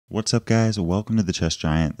What's up guys, welcome to the Chess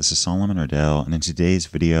Giant. This is Solomon Ardell, and in today's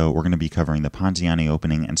video we're going to be covering the Ponziani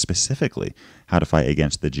Opening and specifically how to fight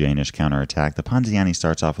against the Jaenisch Counterattack. The Ponziani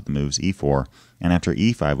starts off with the moves e4, and after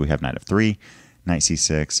e5 we have Nf3,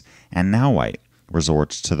 Nc6, and now white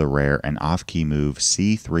resorts to the rare and off-key move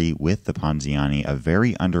c3 with the Ponziani, a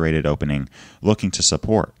very underrated opening looking to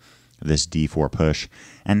support this d4 push.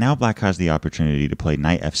 And now black has the opportunity to play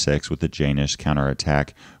knight f6 with the Jaenisch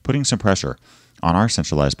Counterattack, putting some pressure on our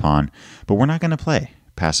centralized pawn, but we're not going to play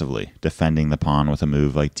passively, defending the pawn with a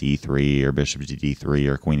move like d3 or bishop to d3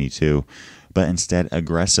 or queen e2, but instead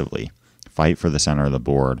aggressively fight for the center of the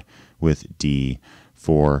board with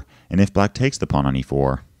d4. And if black takes the pawn on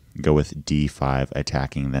e4, go with d5,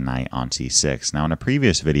 attacking the knight on c6. Now in a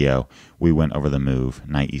previous video, we went over the move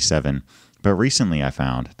knight e7, but recently I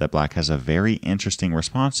found that black has a very interesting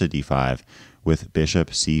response to d5 with bishop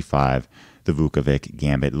c5, the Vukovic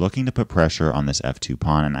Gambit, looking to put pressure on this f2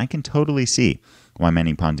 pawn, and I can totally see why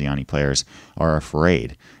many Ponziani players are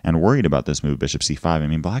afraid and worried about this move, bishop c5. I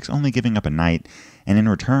mean, black's only giving up a knight, and in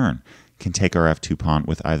return can take our f2 pawn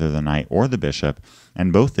with either the knight or the bishop,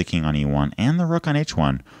 and both the king on e1 and the rook on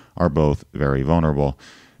h1 are both very vulnerable.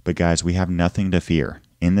 But guys, we have nothing to fear.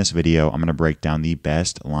 In this video, I'm going to break down the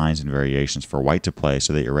best lines and variations for white to play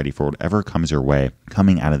so that you're ready for whatever comes your way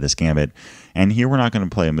coming out of this gambit. And here we're not going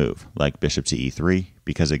to play a move like bishop to e3,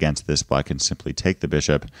 because against this, black can simply take the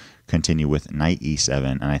bishop, continue with knight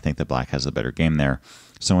e7, and I think that black has a better game there.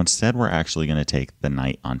 So instead, we're actually going to take the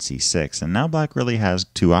knight on c6, and now black really has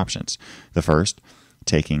two options. The first,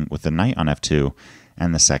 taking with the knight on f2,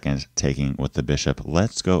 and the second, taking with the bishop.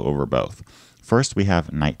 Let's go over both. First, we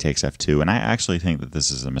have knight takes f2, and I actually think that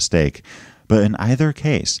this is a mistake, but in either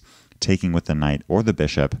case, taking with the knight or the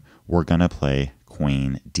bishop, we're going to play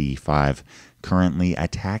queen d5, currently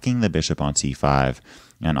attacking the bishop on c5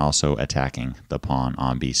 and also attacking the pawn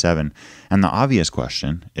on b7. And the obvious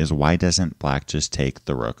question is, why doesn't black just take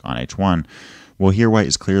the rook on h1? Well, here white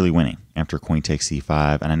is clearly winning after queen takes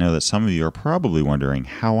c5, and I know that some of you are probably wondering,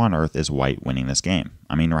 how on earth is white winning this game?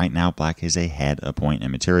 I mean, right now black is ahead a point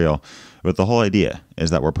in material, but the whole idea is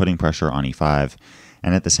that we're putting pressure on e5,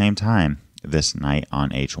 and at the same time, this knight on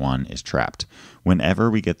h1 is trapped. Whenever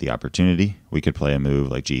we get the opportunity, we could play a move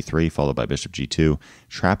like g3 followed by bishop g2,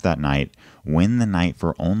 trap that knight, win the knight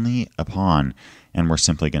for only a pawn, and we're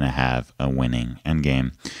simply going to have a winning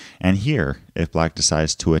endgame. And here, if black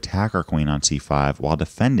decides to attack our queen on c5 while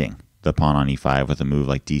defending the pawn on e5 with a move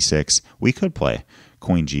like d6, we could play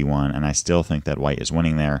queen g1, and I still think that white is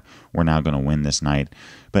winning there. We're now going to win this knight.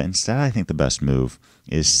 But instead, I think the best move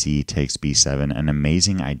is c takes b7, an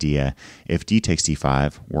amazing idea. If d takes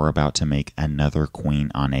d5, we're about to make another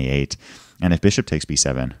queen on a8. And if bishop takes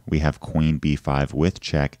b7, we have queen b5 with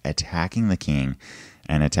check, attacking the king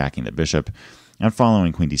and attacking the bishop. And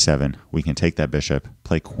following queen d7, we can take that bishop,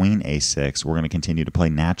 play queen a6. We're going to continue to play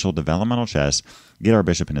natural developmental chess, get our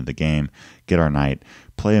bishop into the game, get our knight,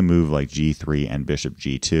 play a move like g3 and bishop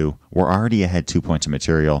g2. We're already ahead 2 points of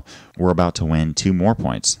material. We're about to win 2 more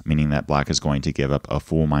points, meaning that black is going to give up a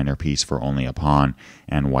full minor piece for only a pawn,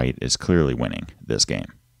 and white is clearly winning this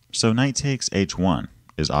game. So knight takes h1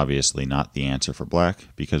 is obviously not the answer for black,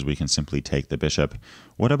 because we can simply take the bishop.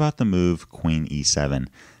 What about the move queen e7?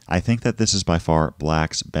 I think that this is by far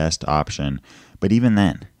black's best option, but even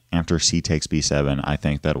then, after c takes b7, I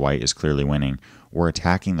think that white is clearly winning. We're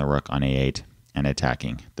attacking the rook on a8 and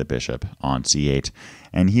attacking the bishop on c8.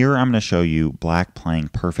 And here I'm going to show you black playing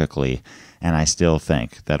perfectly, and I still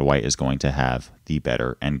think that white is going to have the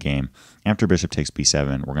better endgame. After bishop takes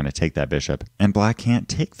b7, we're going to take that bishop, and black can't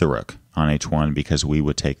take the rook on h1 because we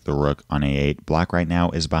would take the rook on a8. Black right now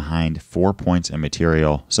is behind 4 points in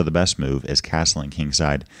material, so the best move is castling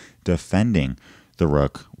kingside, defending the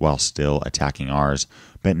rook while still attacking ours.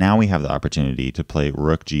 But now we have the opportunity to play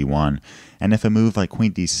rook g1, and if a move like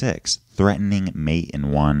queen d6, threatening mate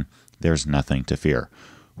in 1, there's nothing to fear.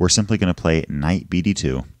 We're simply going to play knight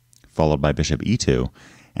bd2, followed by bishop e2,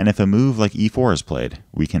 and if a move like e4 is played,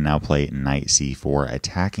 we can now play knight c4,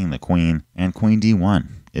 attacking the queen, and queen d1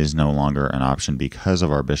 is no longer an option because of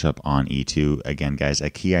our bishop on e2. Again, guys, a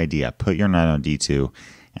key idea, put your knight on d2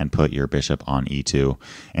 and put your bishop on e2.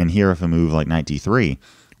 And here, if a move like knight d3,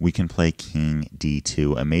 we can play king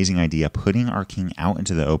d2. Amazing idea, putting our king out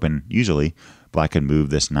into the open. Usually, black could move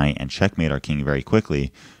this knight and checkmate our king very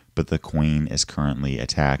quickly, but the queen is currently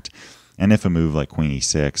attacked. And if a move like queen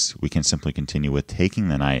e6, we can simply continue with taking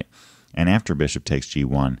the knight, and after bishop takes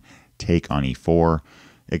g1, take on e4,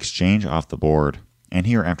 exchange off the board. And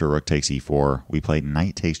here, after rook takes e4, we play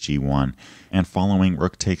knight takes g1, and following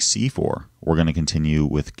rook takes c4, we're going to continue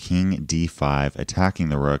with king d5, attacking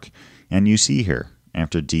the rook. And you see here,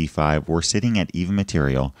 After d5, we're sitting at even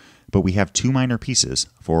material, but we have two minor pieces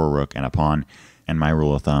for a rook and a pawn, and my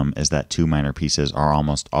rule of thumb is that two minor pieces are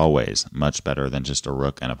almost always much better than just a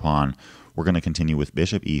rook and a pawn. We're going to continue with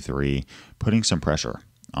bishop e3, putting some pressure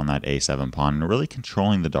on that a7 pawn and really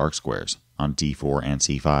controlling the dark squares on d4 and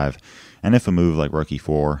c5. And if a move like rook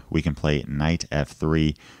e4, we can play knight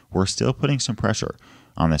f3. We're still putting some pressure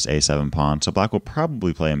on this a7 pawn, so black will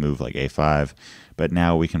probably play a move like a5, but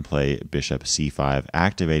now we can play bishop c5,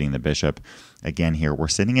 activating the bishop. Again here, we're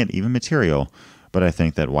sitting at even material, but I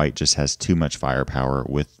think that white just has too much firepower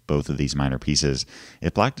with both of these minor pieces.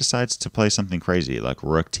 If black decides to play something crazy like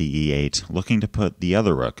rook to e8, looking to put the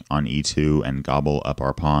other rook on e2 and gobble up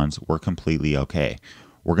our pawns, we're completely okay.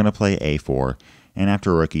 We're going to play a4, and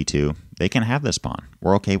after rook e2, they can have this pawn.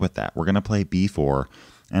 We're okay with that. We're going to play b4,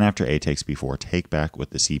 and after a takes b4, take back with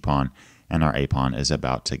the c pawn, and our a pawn is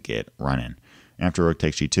about to get running. After rook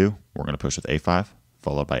takes g2, we're going to push with a5,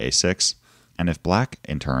 followed by a6, and if black,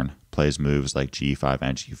 in turn, plays moves like g5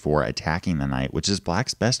 and g4, attacking the knight, which is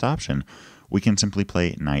black's best option, we can simply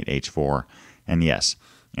play knight h4. And yes,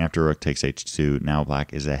 after rook takes h2, now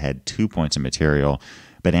black is ahead 2 points in material,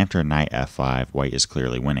 but after knight f5, white is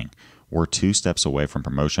clearly winning. We're 2 steps away from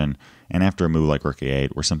promotion, and after a move like rook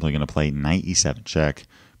a8, we're simply going to play knight e7 check,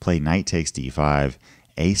 play knight takes d5,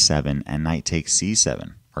 a7, and knight takes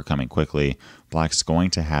c7 are coming quickly. Black's going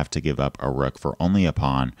to have to give up a rook for only a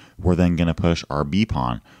pawn. We're then going to push our b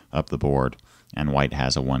pawn up the board, and white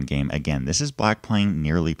has a 1 game. Again, this is black playing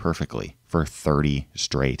nearly perfectly for 30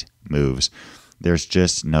 straight moves. There's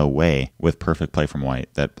just no way, with perfect play from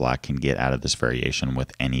white, that black can get out of this variation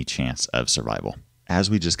with any chance of survival. As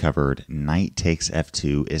we just covered, knight takes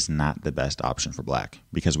f2 is not the best option for black,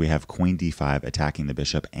 because we have queen d5 attacking the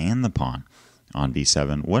bishop and the pawn on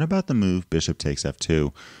b7. What about the move bishop takes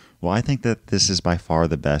f2? Well, I think that this is by far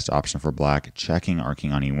the best option for black, checking our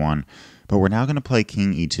king on e1, but we're now going to play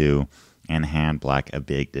king e2 and hand black a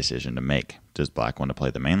big decision to make. Does black want to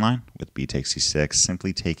play the main line with b takes c6,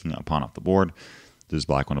 simply taking a pawn off the board? Does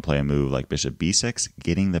black want to play a move like bishop b6,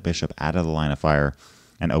 getting the bishop out of the line of fire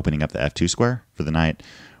and opening up the f2 square for the knight?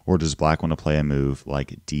 Or does black want to play a move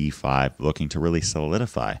like d5, looking to really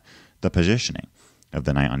solidify the positioning of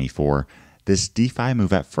the knight on e4? This d5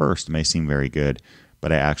 move at first may seem very good,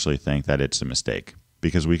 but I actually think that it's a mistake,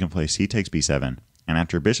 because we can play c takes b7, and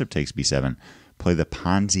after bishop takes b7, play the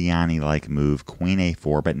Ponziani-like move queen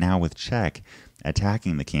a4, but now with check,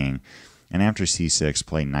 attacking the king, and after c6,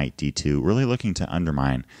 play knight d2, really looking to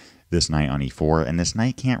undermine this knight on e4, and this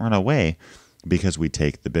knight can't run away because we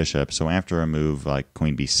take the bishop. So after a move like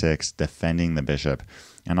queen b6, defending the bishop,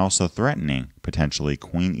 and also threatening potentially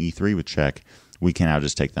queen e3 with check, we can now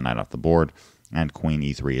just take the knight off the board, and queen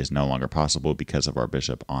e3 is no longer possible because of our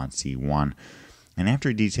bishop on c1. And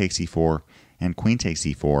after d takes e4 and queen takes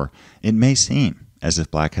e4, it may seem as if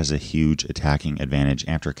black has a huge attacking advantage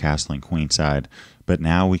after castling queenside, but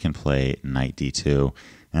now we can play knight d2,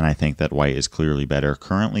 and I think that white is clearly better,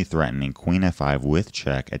 currently threatening queen f5 with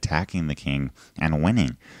check, attacking the king, and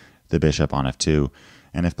winning the bishop on f2.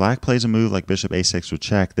 And if black plays a move like bishop a6 with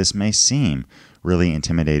check, this may seem really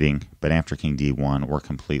intimidating, but after king d1, we're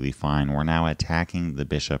completely fine. We're now attacking the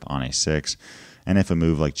bishop on a6, and if a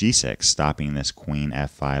move like g6, stopping this queen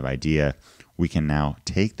f5 idea, we can now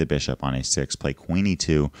take the bishop on a6, play queen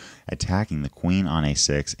e2, attacking the queen on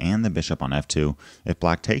a6 and the bishop on f2. If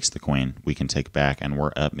black takes the queen, we can take back, and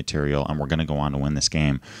we're up material, and we're going to go on to win this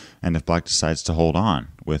game. And if black decides to hold on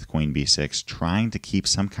with queen b6, trying to keep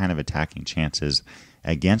some kind of attacking chances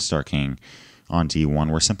against our king on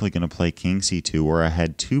d1, we're simply going to play king c2. We're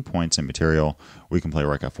ahead 2 points in material. We can play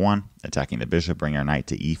rook f1, attacking the bishop, bring our knight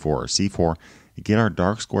to e4 or c4, get our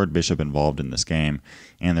dark squared bishop involved in this game,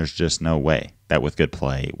 and there's just no way that with good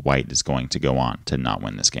play, white is going to go on to not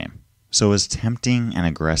win this game. So as tempting and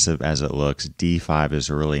aggressive as it looks, d5 is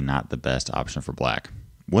really not the best option for black.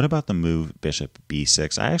 What about the move bishop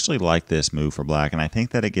b6? I actually like this move for black, and I think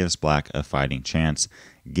that it gives black a fighting chance,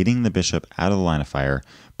 getting the bishop out of the line of fire,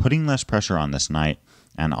 putting less pressure on this knight,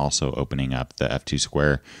 and also opening up the f2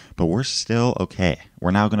 square. But we're still okay.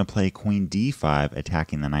 We're now going to play queen d5,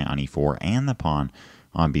 attacking the knight on e4 and the pawn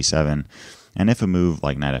on b7. And if a move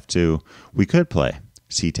like knight f2, we could play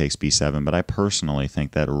c takes b7, but I personally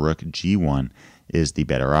think that rook g1 is the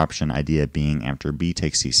better option. Idea being after b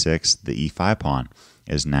takes c6, the e5 pawn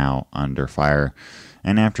is now under fire.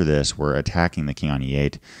 And after this, we're attacking the king on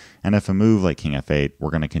e8. And if a move like king f8, we're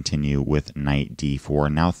going to continue with knight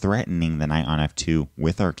d4, now threatening the knight on f2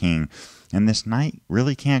 with our king. And this knight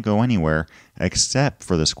really can't go anywhere except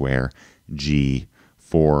for the square g4.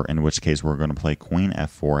 f4, in which case we're going to play queen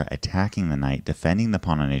f4, attacking the knight, defending the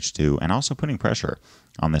pawn on h2, and also putting pressure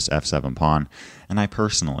on this f7 pawn. And I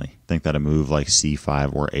personally think that a move like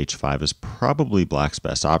c5 or h5 is probably black's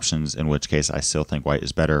best options, in which case I still think white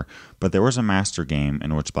is better. But there was a master game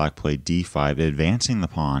in which black played d5, advancing the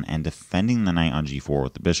pawn and defending the knight on g4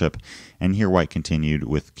 with the bishop. And here white continued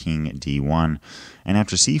with king d1. And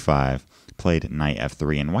after c5, played knight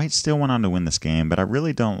f3, and white still went on to win this game, but I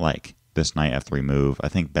really don't like this knight f3 move. I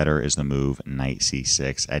think better is the move knight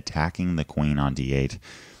c6, attacking the queen on d8.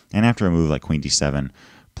 And after a move like queen d7,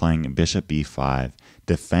 playing bishop b5,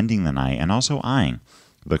 defending the knight, and also eyeing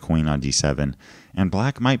the queen on d7. And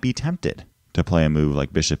black might be tempted to play a move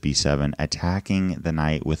like bishop b7, attacking the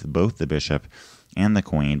knight with both the bishop and the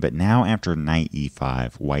queen. But now after knight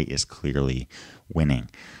e5, white is clearly winning.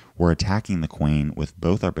 We're attacking the queen with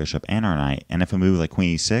both our bishop and our knight. And if a move like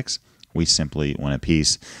queen e6, we simply win a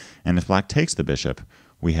piece. And if black takes the bishop,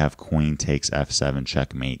 we have queen takes f7,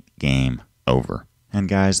 checkmate, game over. And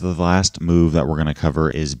guys, the last move that we're going to cover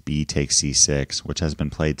is b takes c6, which has been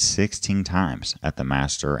played 16 times at the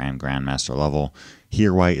master and grandmaster level.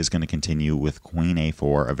 Here white is going to continue with queen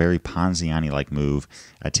a4, a very Ponziani-like move,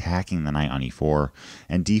 attacking the knight on e4,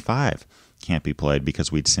 and d5 can't be played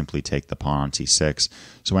because we'd simply take the pawn on c6.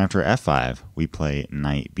 So after f5, we play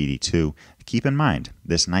knight bd2. Keep in mind,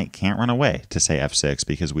 this knight can't run away to say f6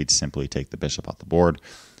 because we'd simply take the bishop off the board.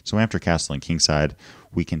 So after castling kingside,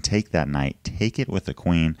 we can take that knight, take it with the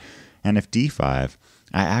queen, and if d5,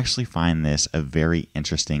 I actually find this a very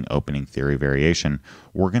interesting opening theory variation.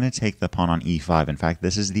 We're going to take the pawn on e5. In fact,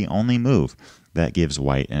 this is the only move that gives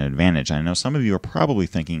white an advantage. I know some of you are probably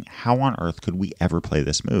thinking, how on earth could we ever play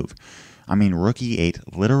this move? I mean, rook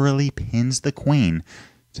e8 literally pins the queen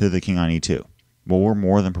to the king on e2. Well, we're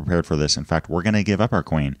more than prepared for this. In fact, we're going to give up our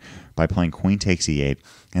queen by playing queen takes e8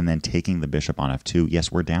 and then taking the bishop on f2.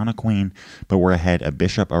 Yes, we're down a queen, but we're ahead a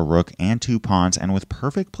bishop, a rook, and 2 pawns, and with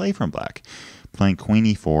perfect play from black. Playing queen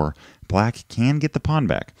e4, black can get the pawn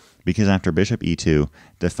back because after bishop e2,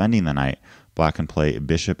 defending the knight, black can play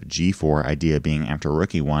bishop g4, idea being after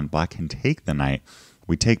rook e1, black can take the knight.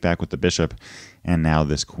 We take back with the bishop, and now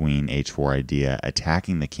this queen h4 idea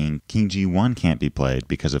attacking the king. King g1 can't be played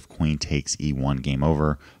because of queen takes e1, game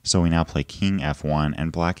over. So we now play king f1,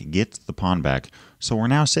 and black gets the pawn back. So we're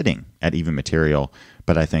now sitting at even material,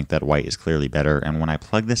 but I think that white is clearly better. And when I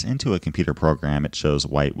plug this into a computer program, it shows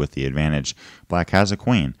white with the advantage. Black has a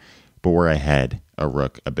queen, but we're ahead a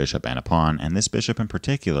rook, a bishop, and a pawn. And this bishop in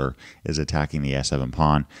particular is attacking the s7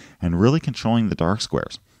 pawn and really controlling the dark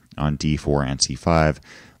squares on d4 and c5.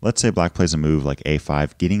 Let's say black plays a move like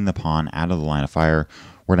a5, getting the pawn out of the line of fire.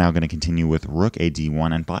 We're now going to continue with rook a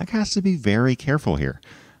d1, and black has to be very careful here.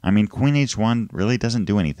 I mean, queen h1 really doesn't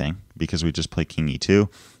do anything because we just play king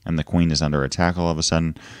e2, and the queen is under attack all of a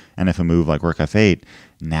sudden. And if a move like rook f8,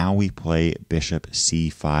 now we play bishop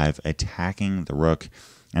c5, attacking the rook.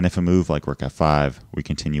 And if a move like rook f5, we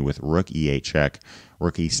continue with rook e8 check,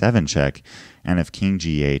 rook e7 check, and if king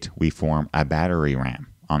g8, we form a battery ram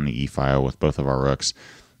on the e-file with both of our rooks.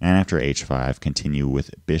 And after h5, continue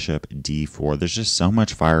with bishop d4. There's just so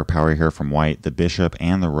much firepower here from white. The bishop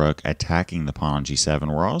and the rook attacking the pawn on g7.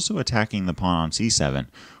 We're also attacking the pawn on c7,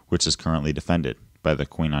 which is currently defended by the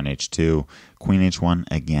queen on h2. Queen h1,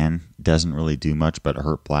 again, doesn't really do much but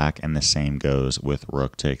hurt black, and the same goes with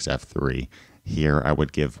rook takes f3. Here, I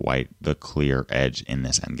would give white the clear edge in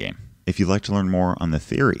this endgame. If you'd like to learn more on the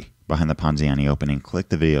theory behind the Ponziani opening, click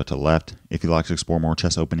the video to the left. If you'd like to explore more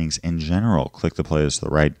chess openings in general, click the playlist to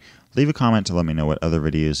the right. Leave a comment to let me know what other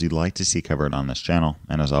videos you'd like to see covered on this channel.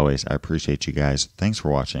 And as always, I appreciate you guys. Thanks for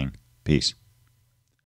watching. Peace.